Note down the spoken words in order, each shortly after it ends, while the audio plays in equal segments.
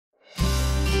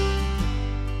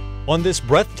On this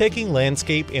breathtaking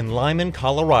landscape in Limon,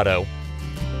 Colorado,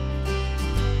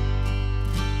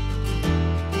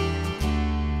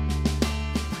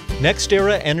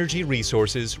 NextEra Energy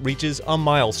Resources reaches a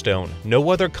milestone no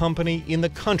other company in the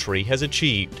country has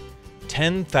achieved: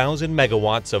 10,000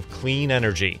 megawatts of clean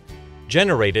energy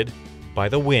generated by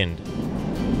the wind.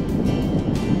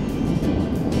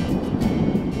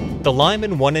 The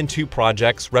Limon 1 and 2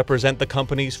 projects represent the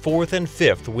company's 4th and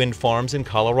 5th wind farms in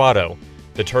Colorado.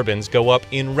 The turbines go up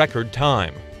in record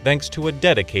time, thanks to a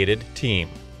dedicated team.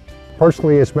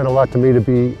 Personally, it's meant a lot to me to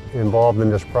be involved in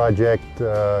this project.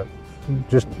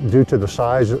 Just due to the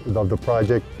size of the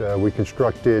project, we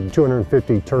constructed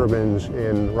 250 turbines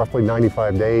in roughly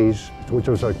 95 days, which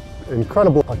was an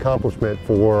incredible accomplishment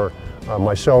for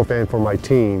myself and for my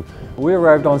team. We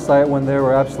arrived on site when there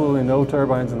were absolutely no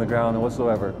turbines in the ground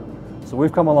whatsoever. So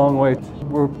we've come a long way.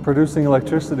 We're producing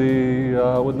electricity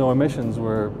with no emissions.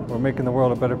 We're making the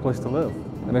world a better place to live.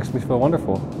 It makes me feel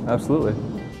wonderful, absolutely.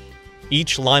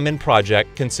 Each Limon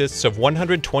project consists of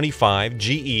 125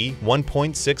 GE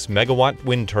 1.6 megawatt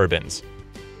wind turbines.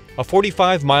 A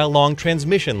 45-mile-long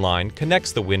transmission line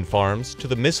connects the wind farms to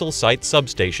the missile site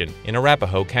substation in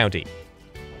Arapahoe County.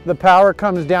 The power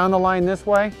comes down the line this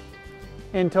way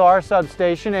into our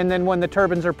substation, and then when the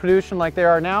turbines are producing like they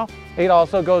are now, it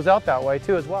also goes out that way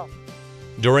too as well.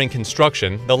 During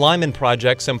construction, the Limon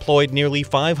projects employed nearly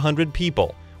 500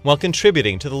 people while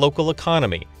contributing to the local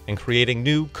economy and creating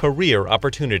new career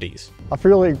opportunities. I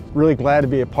feel really glad to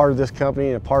be a part of this company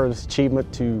and a part of this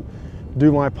achievement, to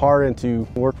do my part and to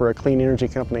work for a clean energy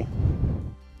company.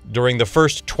 During the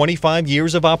first 25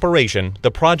 years of operation,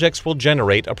 the projects will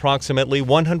generate approximately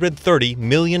 $130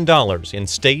 million in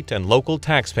state and local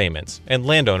tax payments and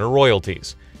landowner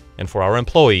royalties. And for our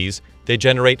employees, they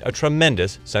generate a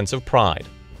tremendous sense of pride.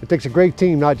 It takes a great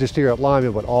team, not just here at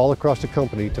Limon, but all across the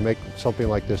company to make something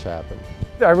like this happen.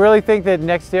 I really think that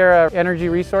NextEra Energy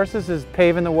Resources is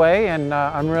paving the way, and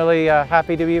I'm really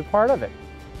happy to be a part of it.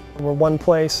 We're one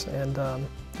place, and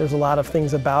there's a lot of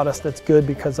things about us that's good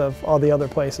because of all the other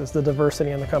places, the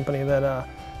diversity in the company that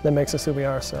makes us who we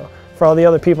are. So for all the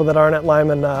other people that aren't at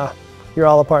Limon, you're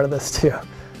all a part of this too.